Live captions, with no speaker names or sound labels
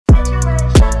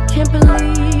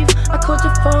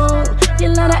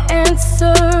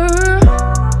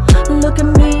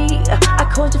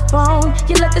phone,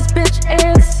 you let this bitch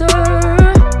answer.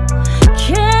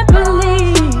 Can't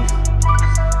believe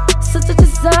such a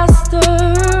disaster.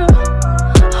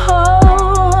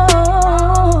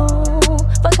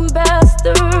 Fucking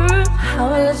bastard. How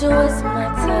I let you waste my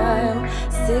time.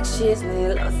 6 years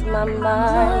nearly lost my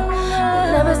mind.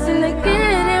 Never seem to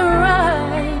get it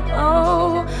right.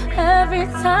 Oh, every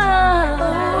time.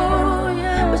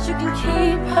 But you can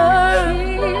keep her,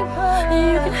 and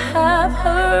you can have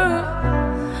her.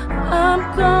 I'm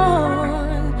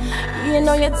gone. You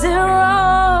know you did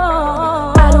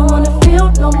wrong. I don't wanna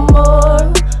feel no more.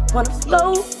 Wanna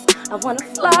float, I wanna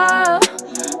fly.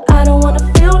 I don't wanna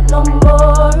feel no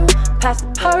more. Pass the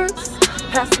purse,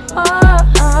 pass the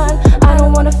wine. I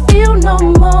don't wanna feel no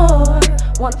more.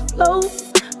 Wanna float,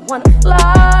 wanna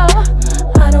fly.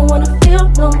 I don't wanna feel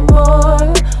no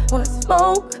more. Wanna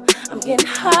smoke, I'm getting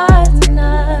high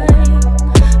tonight.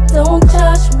 Don't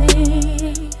judge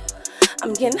me,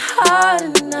 I'm getting high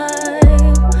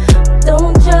tonight.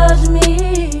 Don't judge me,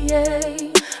 yeah.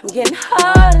 I'm getting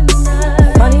high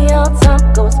tonight. Funny how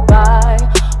time goes by.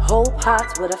 Whole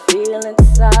pot's what I feel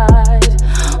inside.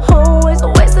 Always a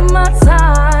waste of my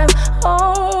time.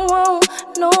 Oh,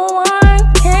 no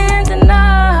one can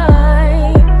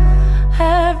deny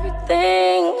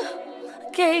everything I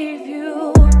gave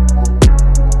you.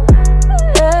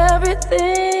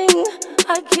 Everything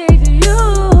I gave you.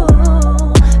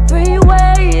 3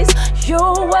 ways,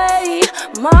 your way,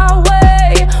 my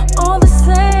way, all the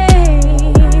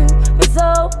same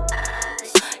result.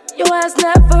 Your ass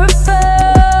never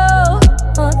felt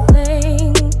a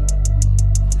thing.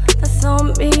 That's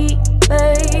on me,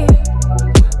 babe.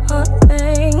 A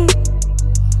thing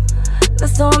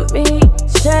that's on me,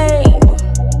 shame.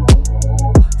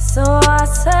 So I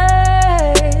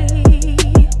say,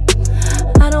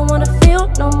 I don't wanna feel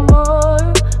no more.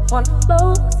 Wanna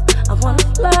float, I wanna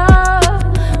fly.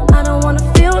 I don't wanna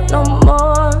feel no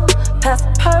more. Pass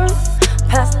the purse,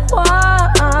 pass the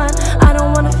wine. I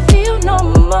don't wanna feel no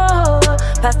more.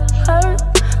 Pass the purse,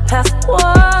 pass the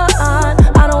wine.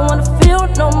 I don't wanna feel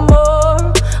no more.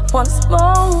 Wanna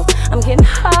smoke, I'm getting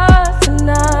high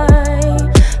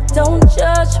tonight. Don't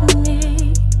judge me,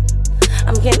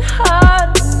 I'm getting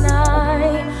high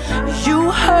tonight.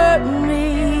 You hurt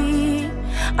me,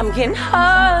 I'm getting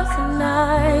high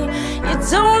tonight. You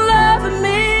don't love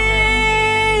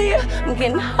me, I'm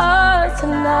getting high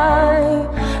tonight.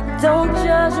 Don't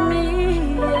judge me,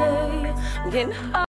 yeah. I'm getting high.